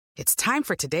It's time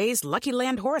for today's Lucky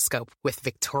Land horoscope with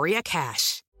Victoria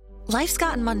Cash. Life's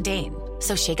gotten mundane,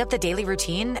 so shake up the daily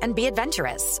routine and be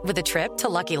adventurous with a trip to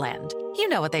Lucky Land. You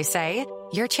know what they say,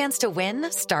 your chance to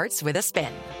win starts with a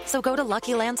spin. So go to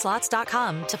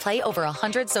LuckyLandSlots.com to play over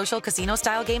 100 social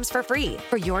casino-style games for free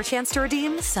for your chance to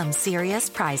redeem some serious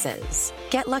prizes.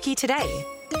 Get lucky today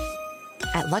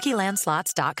at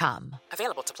LuckyLandSlots.com.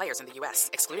 Available to players in the U.S.,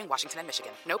 excluding Washington and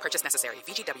Michigan. No purchase necessary.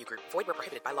 VGW Group. Void where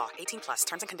prohibited by law. 18+.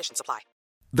 Terms and conditions apply.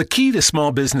 The key to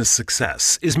small business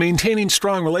success is maintaining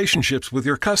strong relationships with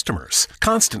your customers.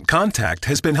 Constant Contact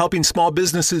has been helping small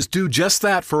businesses do just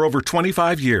that for over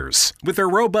 25 years. With their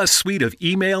robust suite of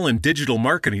email and digital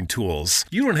marketing tools,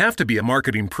 you don't have to be a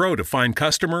marketing pro to find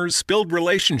customers, build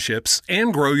relationships,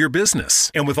 and grow your business.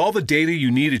 And with all the data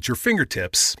you need at your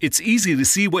fingertips, it's easy to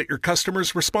see what your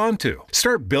customers respond to.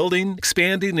 Start building,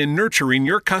 expanding, and nurturing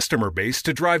your customer base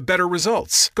to drive better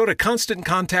results. Go to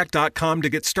ConstantContact.com to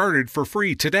get started for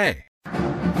free today.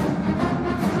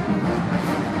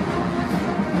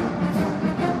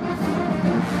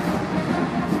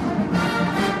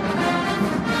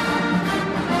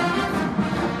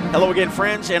 Hello again,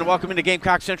 friends, and welcome into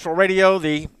Gamecock Central Radio,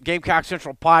 the Gamecock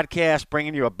Central podcast,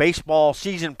 bringing you a baseball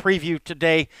season preview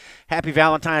today. Happy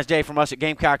Valentine's Day from us at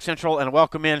Gamecock Central, and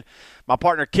welcome in my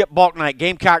partner Kip Balknight,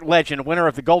 Gamecock legend, winner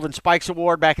of the Golden Spikes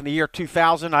Award back in the year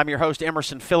 2000. I'm your host,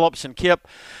 Emerson Phillips, and Kip,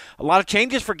 a lot of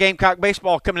changes for Gamecock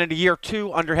baseball coming into year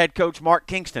 2 under head coach Mark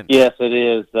Kingston. Yes, it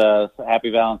is. Happy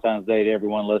Valentine's Day to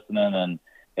everyone listening, and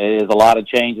it is a lot of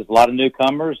changes, a lot of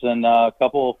newcomers, and a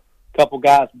couple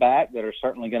guys back that are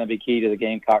certainly going to be key to the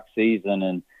Gamecock season,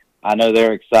 and I know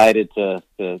they're excited to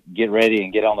get ready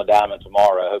and get on the diamond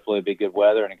tomorrow. Hopefully it'll be good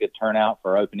weather and a good turnout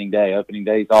for opening day. Opening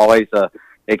day is always a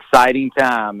exciting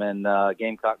time, and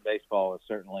Gamecock baseball is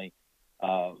certainly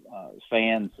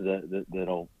fans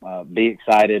that'll be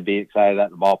excited at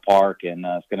the ballpark, and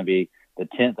it's going to be the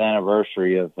 10th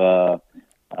anniversary of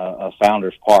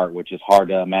Founders Park, which is hard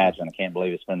to imagine. I can't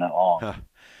believe it's been that long.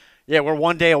 Yeah, we're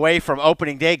one day away from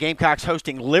opening day. Gamecocks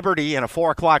hosting Liberty in a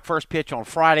 4 o'clock first pitch on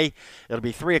Friday. It'll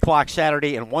be 3 o'clock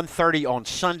Saturday and 1:30 on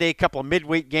Sunday. A couple of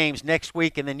midweek games next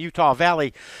week, and then Utah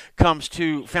Valley comes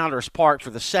to Founders Park for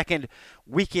the second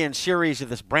weekend series of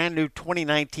this brand new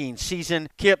 2019 season.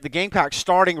 Kip, the Gamecocks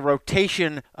starting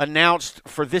rotation announced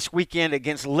for this weekend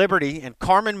against Liberty, and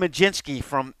Carmen Mlodzinski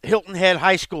from Hilton Head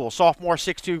High School, sophomore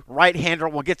 6'2", right-hander,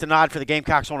 will get the nod for the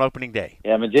Gamecocks on opening day.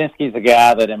 Yeah, Mlodzinski's a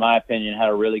guy that, in my opinion, had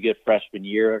a really good freshman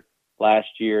year last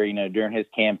year. You know, during his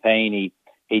campaign,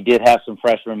 he did have some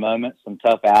freshman moments, some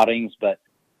tough outings, but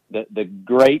the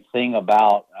great thing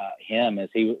about him is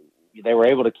they were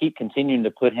able to keep continuing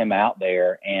to put him out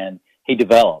there, and he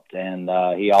developed, and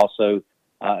he also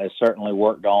has certainly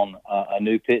worked on a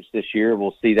new pitch this year.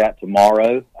 We'll see that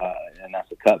tomorrow, and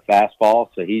that's a cut fastball.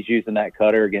 So he's using that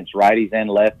cutter against righties and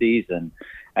lefties, and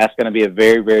that's going to be a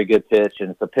very, very good pitch. And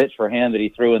it's a pitch for him that he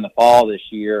threw in the fall this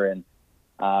year, and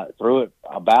threw it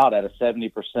about at a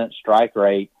 70% strike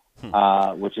rate,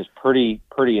 which is pretty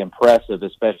impressive,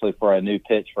 especially for a new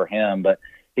pitch for him. But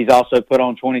he's also put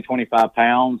on 25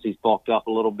 pounds. He's bulked up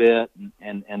a little bit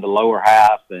in the lower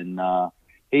half, and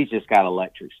he's just got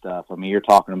electric stuff. I mean, you're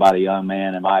talking about a young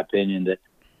man, in my opinion, that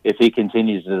if he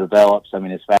continues to develop, I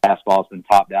mean, his fastball's been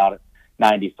topped out at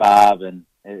 95, and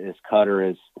his cutter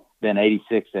has been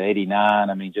 86 to 89.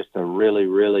 I mean, just a really,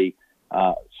 really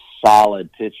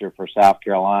solid pitcher for South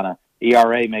Carolina.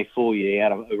 ERA may fool you. He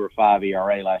had an over 5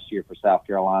 ERA last year for South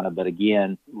Carolina, but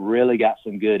again, really got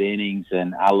some good innings,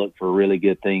 and I look for really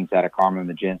good things out of Carmen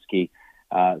Mlodzinski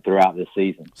throughout this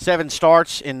season. 7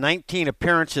 starts in 19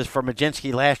 appearances for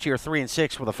Mlodzinski last year,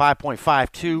 3-6 with a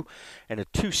 5.52 and a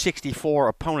 264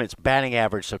 opponent's batting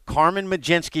average. So Carmen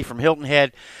Mlodzinski from Hilton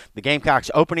Head, the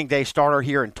Gamecocks opening day starter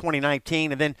here in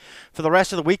 2019. And then for the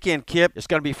rest of the weekend, Kip, it's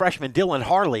going to be freshman Dylan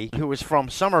Harley, who is from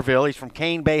Somerville. He's from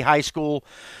Cane Bay High School.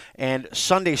 And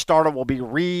Sunday starter will be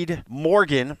Reed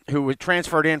Morgan, who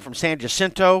transferred in from San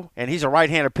Jacinto, and he's a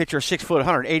right-handed pitcher, 6 foot,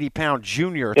 180-pound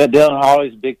junior. Yeah, Dylan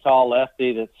Harley's a big, tall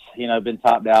lefty that's, been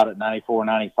topped out at 94,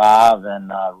 95,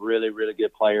 and really, really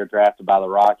good player drafted by the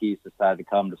Rockies, decided to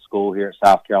come to school here at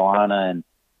South Carolina, and,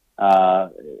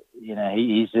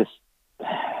 he's just,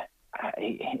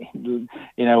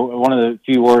 one of the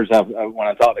few words when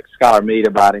I talk to Skylar Meade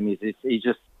about him, he's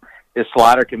just, his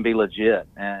slider can be legit,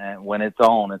 and when it's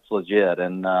on, it's legit.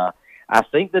 And I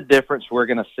think the difference we're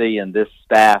going to see in this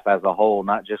staff as a whole,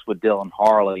 not just with Dylan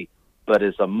Harley, but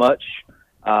is a much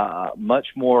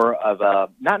more of a,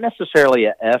 not necessarily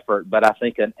an effort, but I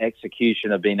think an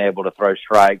execution of being able to throw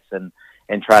strikes and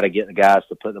try to get the guys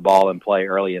to put the ball in play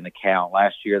early in the count.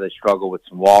 Last year they struggled with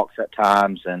some walks at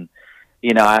times, and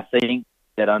I think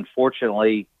that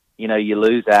unfortunately, you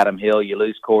lose Adam Hill, you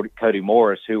lose Cody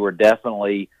Morris, who were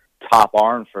definitely top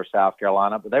arms for South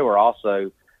Carolina, but they were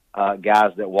also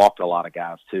guys that walked a lot of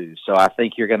guys too. So I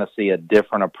think you're going to see a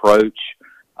different approach,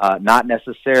 not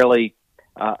necessarily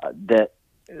that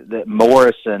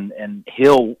Morris and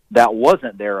Hill, that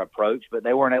wasn't their approach, but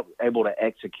they weren't able to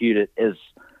execute it as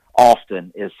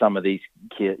often as some of these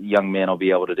young men will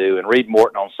be able to do. And Reed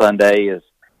Morton on Sunday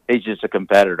he's just a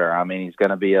competitor. I mean, he's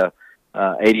going to be a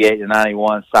 88 to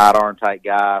 91 sidearm type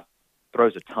guy,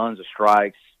 throws a tons of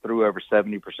strikes, threw over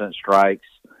 70% strikes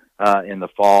in the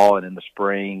fall and in the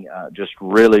spring, just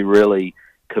really, really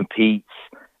competes.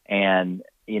 And,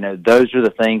 those are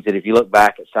the things that if you look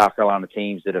back at South Carolina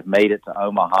teams that have made it to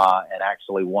Omaha and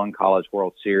actually won College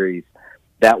World Series,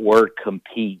 that word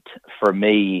compete for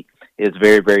me is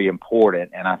very, very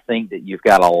important. And I think that you've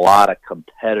got a lot of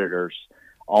competitors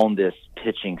on this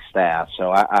pitching staff.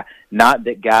 So I not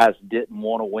that guys didn't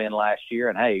want to win last year.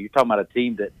 And hey, you're talking about a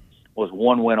team that was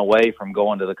one win away from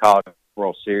going to the College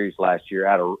World Series last year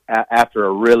after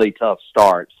a really tough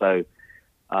start. So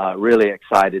really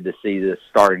excited to see this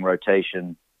starting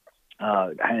rotation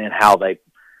and how they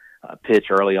pitch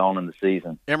early on in the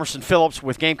season. Emerson Phillips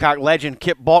with Gamecock legend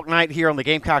Kip Balknight here on the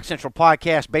Gamecock Central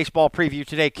Podcast. Baseball preview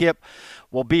today. Kip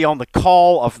will be on the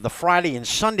call of the Friday and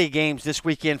Sunday games this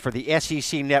weekend for the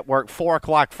SEC Network. 4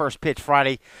 o'clock first pitch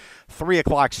Friday, 3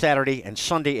 o'clock Saturday, and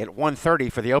Sunday at 1:30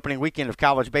 for the opening weekend of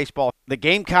college baseball. The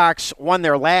Gamecocks won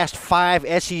their last 5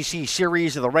 SEC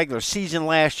series of the regular season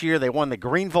last year. They won the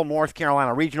Greenville, North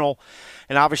Carolina Regional,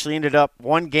 and obviously ended up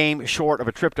one game short of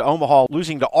a trip to Omaha,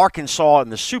 losing to Arkansas in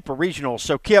the Super Regional.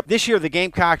 So, Kip, this year the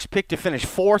Gamecocks picked to finish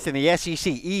 4th in the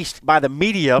SEC East by the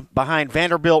media behind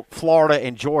Vanderbilt, Florida,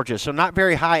 and Georgia. So not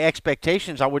very high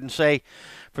expectations, I wouldn't say,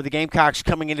 for the Gamecocks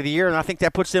coming into the year, and I think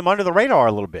that puts them under the radar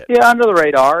a little bit. Yeah, under the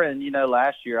radar, and,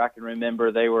 last year I can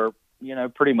remember they were,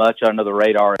 pretty much under the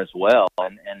radar as well,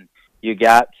 and you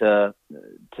got to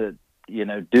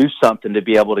do something to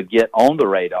be able to get on the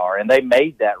radar, and they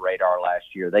made that radar last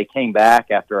year. They came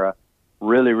back after a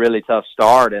really, really tough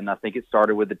start, and I think it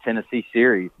started with the Tennessee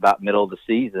series about middle of the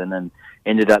season and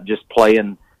ended up just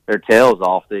playing their tails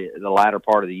off the latter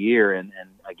part of the year, and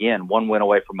again, one win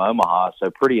away from Omaha,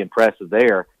 so pretty impressive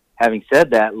there. Having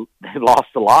said that, they've lost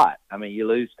a lot. I mean, you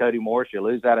lose Cody Morris, you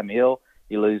lose Adam Hill,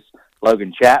 you lose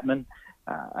Logan Chapman,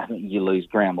 I think you lose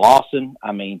Graham Lawson,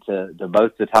 to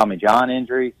both the Tommy John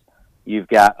injuries. You've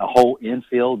got a whole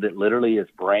infield that literally is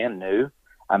brand new.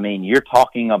 I mean, you're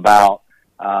talking about,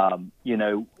 a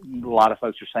lot of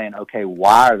folks are saying, okay,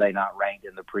 why are they not ranked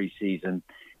in the preseason?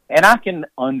 And I can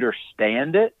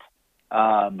understand it,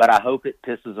 but I hope it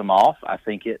pisses them off. I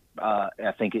think it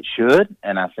should,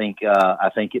 and I think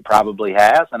it probably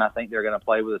has, and I think they're going to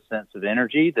play with a sense of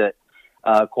energy that,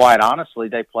 quite honestly,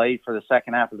 they played for the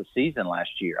second half of the season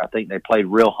last year. I think they played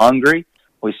real hungry.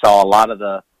 We saw a lot of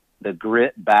the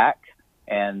grit back,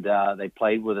 and they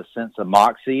played with a sense of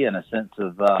moxie and a sense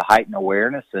of heightened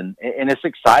awareness, and it's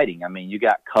exciting. I mean, you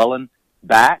got Cullen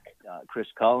back. Chris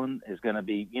Cullen is going to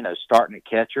be, starting at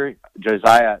catcher.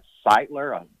 Josiah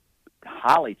Seitler, a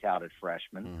highly touted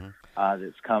freshman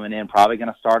that's coming in, probably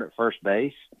going to start at first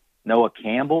base. Noah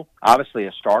Campbell, obviously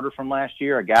a starter from last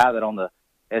year, a guy that on the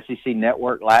SEC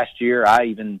Network last year, I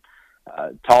even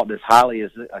talked as highly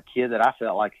as a kid that I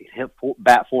felt like he'd hit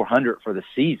bat 400 for the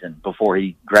season before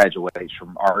he graduates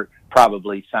from or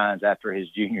probably signs after his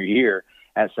junior year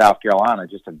at South Carolina.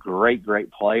 Just a great, great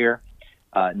player.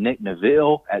 Nick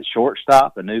Neville at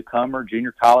shortstop, a newcomer,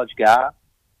 junior college guy.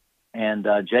 And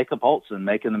Jacob Holtzen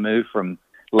making the move from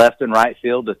left and right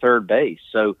field to third base.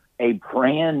 So a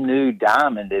brand new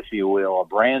diamond, if you will, a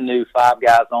brand new 5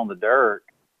 guys on the dirt.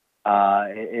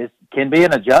 It can be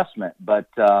an adjustment, but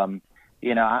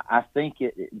I think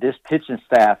this pitching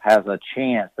staff has a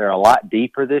chance. They're a lot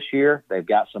deeper this year. They've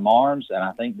got some arms, and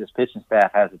I think this pitching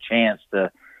staff has a chance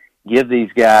to give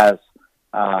these guys,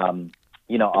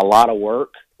 a lot of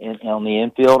work on the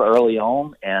infield early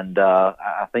on, and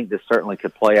I think this certainly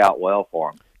could play out well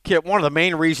for them. Kip, one of the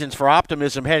main reasons for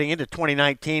optimism heading into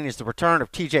 2019 is the return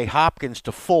of T.J. Hopkins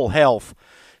to full health.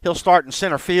 He'll start in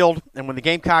center field, and when the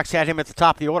Gamecocks had him at the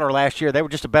top of the order last year, they were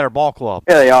just a better ball club.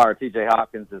 Yeah, they are. T.J.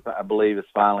 Hopkins, I believe, is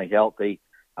finally healthy.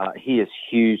 He is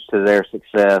huge to their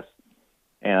success.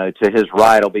 To his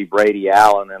right will be Brady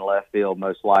Allen in left field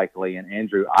most likely, and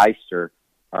Andrew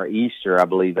Easter, I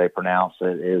believe they pronounce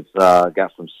it, is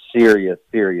got some serious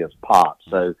pop.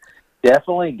 So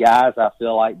definitely guys I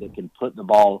feel like that can put the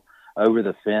ball over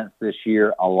the fence this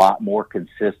year a lot more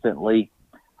consistently.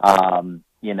 And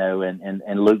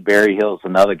Luke Berryhill's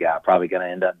another guy probably going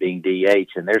to end up being DH.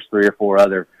 And there's 3 or 4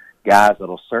 other guys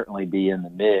that'll certainly be in the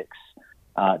mix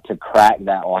to crack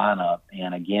that lineup.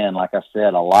 And again, like I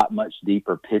said, a much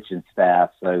deeper pitching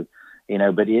staff. So,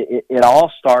 but it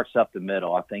all starts up the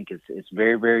middle. I think it's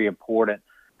very, very important,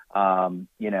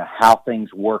 how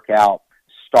things work out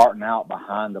starting out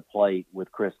behind the plate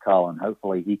with Chris Cullen.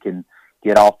 Hopefully he can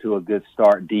get off to a good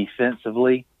start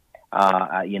defensively.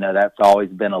 That's always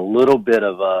been a little bit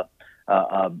of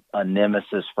a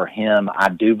nemesis for him. I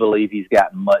do believe he's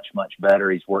gotten much, much better.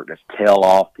 He's worked his tail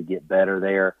off to get better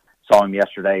there. Saw him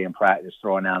yesterday in practice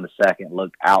throwing down the second,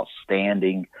 looked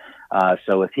outstanding.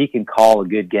 So if he can call a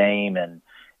good game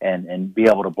and be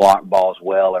able to block balls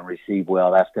well and receive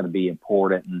well, that's going to be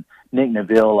important. And Nick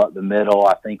Neville up the middle,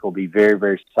 I think, will be very,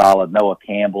 very solid. Noah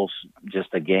Campbell's just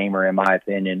a gamer, in my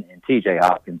opinion, and T.J.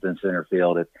 Hopkins in center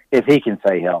field. If he can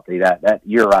stay healthy, that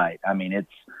you're right. I mean,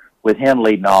 it's with him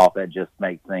leading off, that just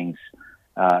makes things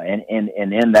and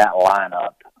in that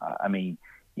lineup.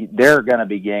 There are going to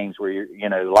be games where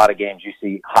a lot of games you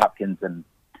see Hopkins and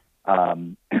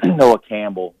Noah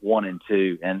Campbell 1 and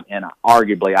 2, and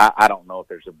arguably I don't know if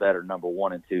there's a better number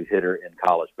 1 and 2 hitter in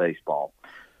college baseball.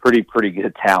 Pretty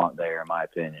good talent there, in my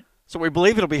opinion. So we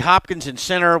believe it'll be Hopkins in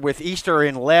center with Easter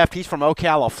in left. He's from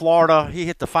Ocala, Florida. He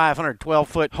hit the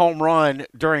 512-foot home run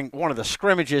during one of the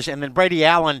scrimmages. And then Brady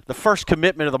Allen, the first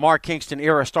commitment of the Mark Kingston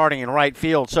era, starting in right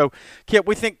field. So, Kip,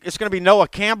 we think it's going to be Noah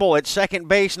Campbell at second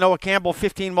base. Noah Campbell,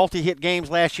 15 multi-hit games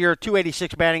last year,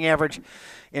 286 batting average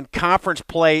in conference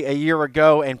play a year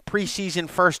ago, and preseason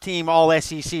first team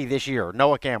All-SEC this year.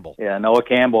 Noah Campbell. Yeah, Noah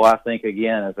Campbell, I think,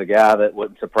 again, is a guy that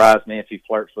wouldn't surprise me if he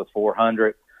flirts with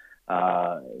 400.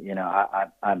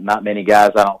 Not many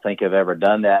guys I don't think have ever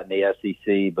done that in the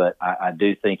SEC, but I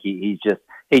do think he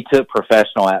took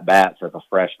professional at-bats as a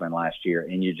freshman last year,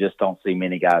 and you just don't see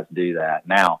many guys do that.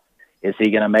 Now, is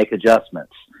he going to make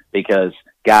adjustments? Because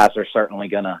guys are certainly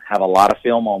going to have a lot of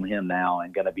film on him now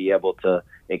and going to be able to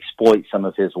exploit some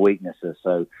of his weaknesses.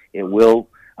 So it will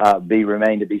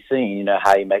remain to be seen,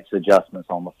 how he makes adjustments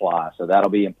on the fly. So that'll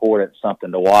be important,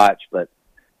 something to watch, but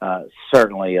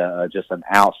certainly just an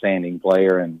outstanding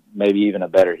player and maybe even a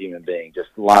better human being. Just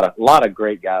a lot of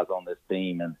great guys on this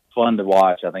team and fun to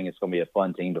watch. I think it's going to be a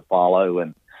fun team to follow.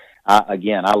 And I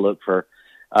look for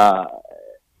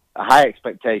high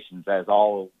expectations, as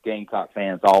all Gamecock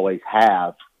fans always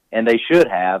have, and they should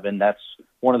have. And that's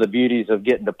one of the beauties of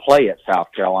getting to play at South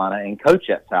Carolina and coach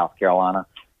at South Carolina,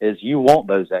 is you want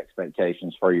those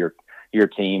expectations for your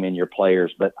team and your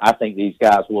players. But I think these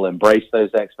guys will embrace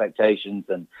those expectations,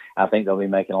 and I think they'll be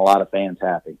making a lot of fans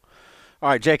happy. All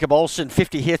right, Jacob Olson,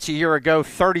 50 hits a year ago.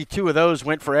 32 of those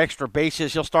went for extra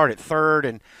bases. He'll start at third,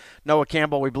 and Noah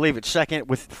Campbell, we believe, at second,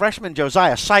 with freshman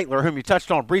Josiah Seitler, whom you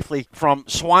touched on briefly, from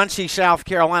Swansea, South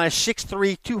Carolina,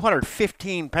 6'3",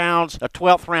 215 pounds, a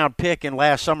 12th-round pick in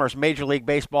last summer's Major League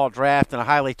Baseball draft, and a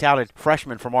highly touted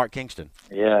freshman from Mark Kingston.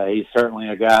 Yeah, he's certainly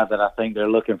a guy that I think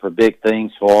they're looking for big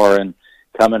things for, and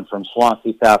coming from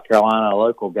Swansea, South Carolina, a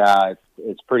local guy,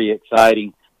 it's pretty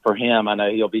exciting for him. I know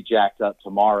he'll be jacked up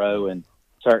tomorrow, and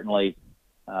certainly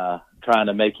trying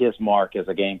to make his mark as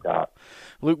a Gamecock.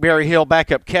 Luke Berryhill,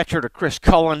 backup catcher to Chris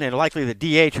Cullen, and likely the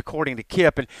DH, according to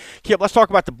Kip. And Kip, let's talk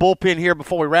about the bullpen here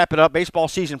before we wrap it up. Baseball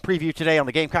season preview today on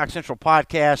the Gamecock Central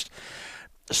podcast.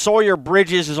 Sawyer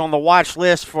Bridges is on the watch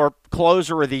list for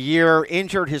closer of the year.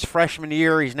 Injured his freshman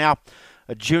year. He's now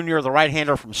a junior, the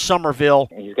right-hander from Somerville.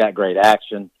 He's got great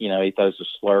action. He throws a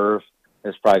slurve.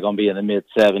 It's probably going to be in the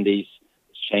mid-70s.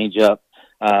 His changeup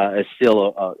is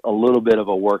still a little bit of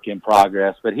a work in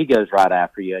progress, but he goes right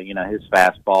after you. His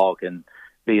fastball can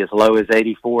be as low as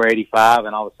 84, 85,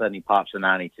 and all of a sudden he pops a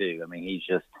 92. I mean,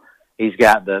 he's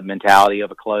got the mentality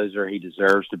of a closer. He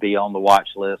deserves to be on the watch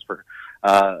list for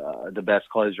the best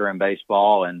closer in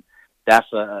baseball, and that's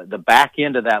the back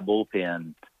end of that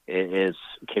bullpen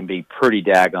can be pretty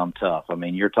daggum tough. I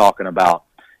mean, you're talking about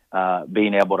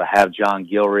being able to have John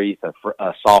Gilreath,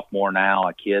 a sophomore now,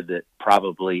 a kid that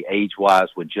probably age-wise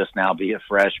would just now be a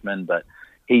freshman, but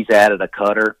he's added a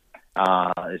cutter.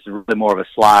 It's really more of a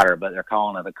slider, but they're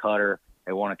calling it a cutter.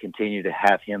 They want to continue to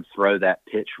have him throw that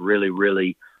pitch really,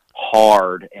 really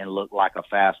hard and look like a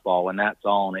fastball. When that's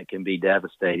on, it can be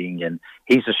devastating. And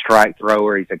he's a strike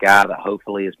thrower. He's a guy that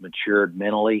hopefully has matured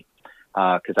mentally,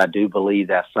 because I do believe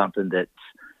that's something that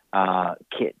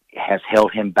has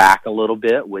held him back a little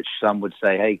bit, which some would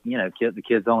say, hey, the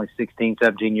kid's only 16,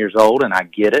 17 years old, and I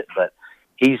get it, but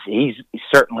he's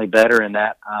certainly better in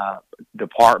that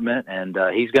department, and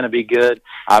he's going to be good.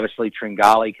 Obviously,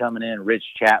 Tringali coming in, Rich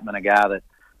Chapman, a guy that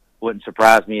wouldn't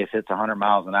surprise me if it's 100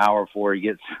 miles an hour before he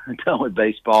gets done with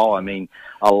baseball. I mean,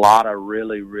 a lot of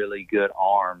really, really good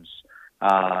arms.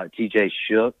 TJ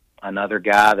Shook, another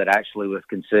guy that actually was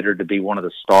considered to be one of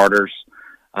the starters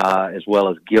as well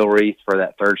as Gilreath for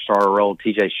that third starter role.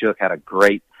 TJ Shook had a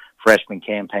great freshman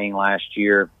campaign last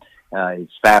year. His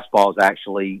fastball is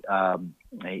actually,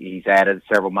 he's added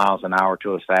several miles an hour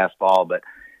to his fastball, but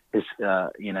his,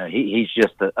 he's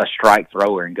just a strike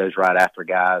thrower and goes right after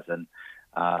guys. And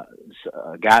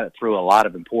a guy that threw a lot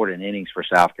of important innings for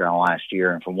South Carolina last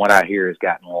year, and from what I hear, has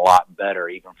gotten a lot better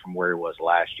even from where he was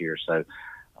last year. So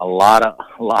a lot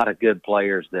of good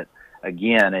players that,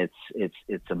 again,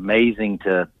 it's amazing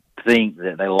to think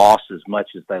that they lost as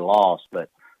much as they lost, but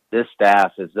this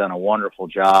staff has done a wonderful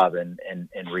job in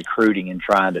recruiting and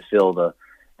trying to fill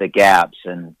the gaps.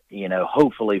 And,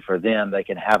 hopefully for them, they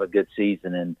can have a good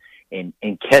season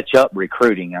and catch up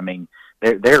recruiting. I mean,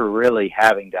 they're really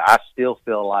having to, I still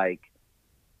feel like,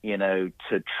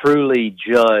 to truly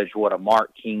judge what a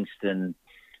Mark Kingston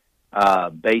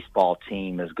baseball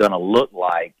team is going to look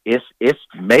like, it's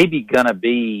maybe going to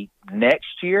be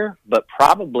next year, but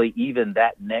probably even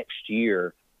that next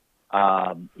year,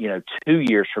 2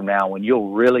 years from now, when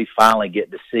you'll really finally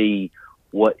get to see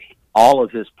what all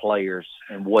of his players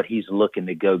and what he's looking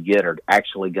to go get are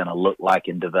actually going to look like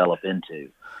and develop into.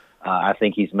 I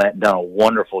think he's done a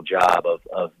wonderful job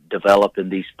of developing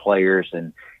these players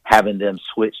and having them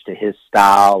switch to his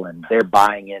style, and they're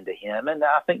buying into him. And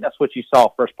I think that's what you saw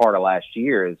first part of last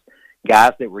year is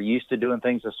guys that were used to doing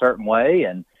things a certain way,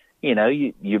 and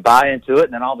you buy into it,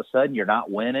 and then all of a sudden you're not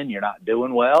winning, you're not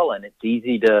doing well, and it's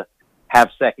easy to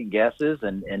have second guesses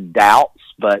and doubts,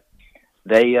 but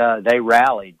they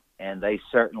rallied, and they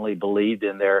certainly believed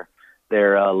in their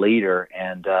leader,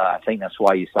 and I think that's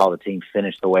why you saw the team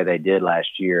finish the way they did last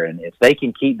year. And if they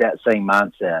can keep that same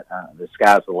mindset, the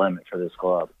sky's the limit for this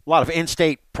club. A lot of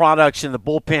in-state products in the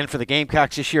bullpen for the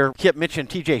Gamecocks this year. Kip mentioned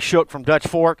T.J. Shook from Dutch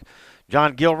Fork,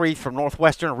 John Gilreath from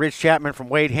Northwestern, Ridge Chapman from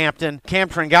Wade Hampton, Cam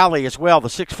Tringali as well, the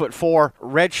 6'4"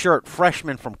 redshirt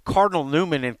freshman from Cardinal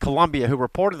Newman in Columbia, who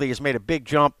reportedly has made a big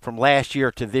jump from last year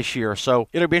to this year. So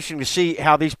it'll be interesting to see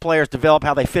how these players develop,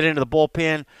 how they fit into the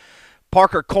bullpen.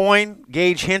 Parker Coyne,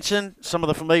 Gage Henson, some of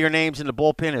the familiar names in the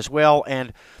bullpen as well,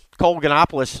 and Cole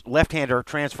Ganopoulos, left-hander,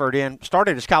 transferred in,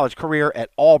 started his college career at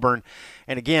Auburn.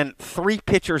 And again, 3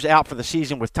 pitchers out for the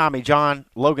season with Tommy John,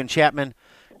 Logan Chapman,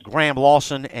 Graham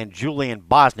Lawson, and Julian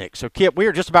Bosnick. So, Kip, we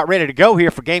are just about ready to go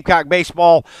here for Gamecock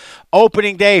baseball.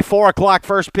 Opening day, 4 o'clock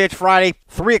first pitch Friday,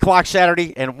 3 o'clock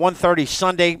Saturday, and 1:30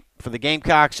 Sunday for the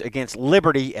Gamecocks against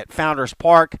Liberty at Founders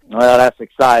Park. Well, that's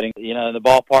exciting. The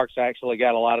ballpark's actually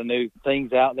got a lot of new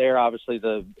things out there. Obviously,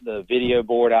 the video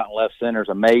board out in left center is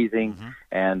amazing,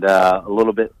 and a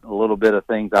little bit of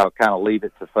things. I'll kind of leave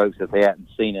it to folks if they hadn't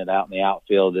seen it out in the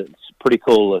outfield. It's pretty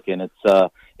cool looking.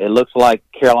 It looks like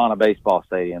Carolina Baseball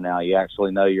Stadium now. You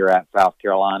actually know you're at South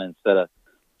Carolina instead of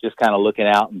just kind of looking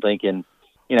out and thinking.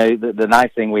 The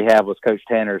nice thing we have was Coach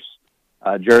Tanner's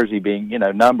jersey being,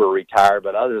 number retired,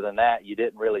 but other than that, you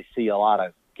didn't really see a lot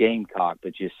of Gamecock,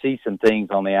 but you see some things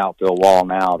on the outfield wall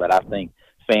now that I think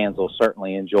fans will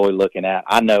certainly enjoy looking at.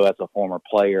 I know as a former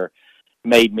player,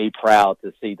 made me proud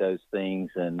to see those things,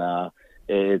 and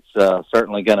it's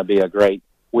certainly going to be a great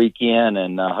weekend,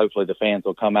 and hopefully the fans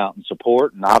will come out and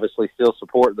support, and obviously still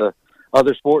support the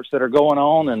other sports that are going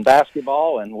on and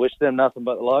basketball, and wish them nothing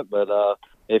but luck. But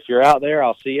if you're out there,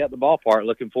 I'll see you at the ballpark.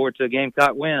 Looking forward to a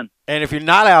Gamecock win. And if you're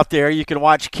not out there, you can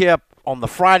watch Kip on the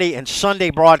Friday and Sunday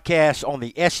broadcast on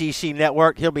the SEC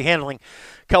Network. He'll be handling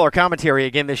color commentary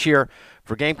again this year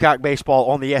for Gamecock baseball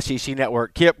on the SEC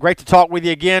Network. Kip, great to talk with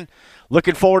you again.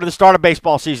 Looking forward to the start of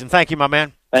baseball season. Thank you, my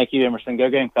man. Thank you, Emerson. Go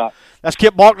Gamecock. That's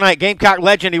Kip Balknight, Gamecock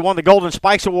legend. He won the Golden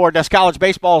Spikes Award. That's college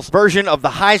baseball's version of the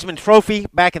Heisman Trophy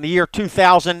back in the year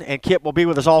 2000. And Kip will be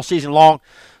with us all season long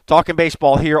talking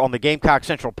baseball here on the Gamecock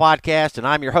Central podcast. And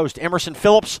I'm your host, Emerson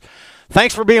Phillips.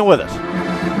 Thanks for being with us.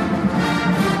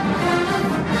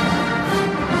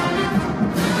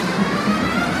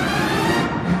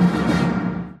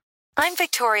 I'm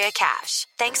Victoria Cash.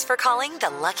 Thanks for calling the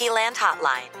Lucky Land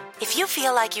Hotline. If you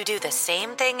feel like you do the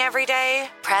same thing every day,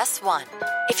 press 1.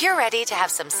 If you're ready to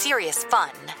have some serious fun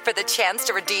for the chance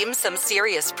to redeem some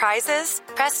serious prizes,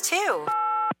 press 2.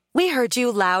 We heard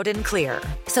you loud and clear.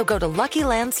 So go to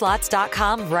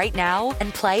LuckyLandSlots.com right now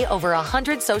and play over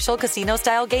 100 social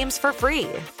casino-style games for free.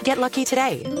 Get lucky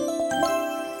today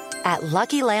at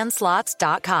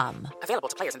LuckyLandSlots.com. Available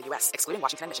to players in the U.S., excluding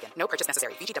Washington and Michigan. No purchase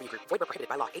necessary. VGW Group. Void where prohibited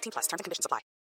by law. 18+. Terms and conditions apply.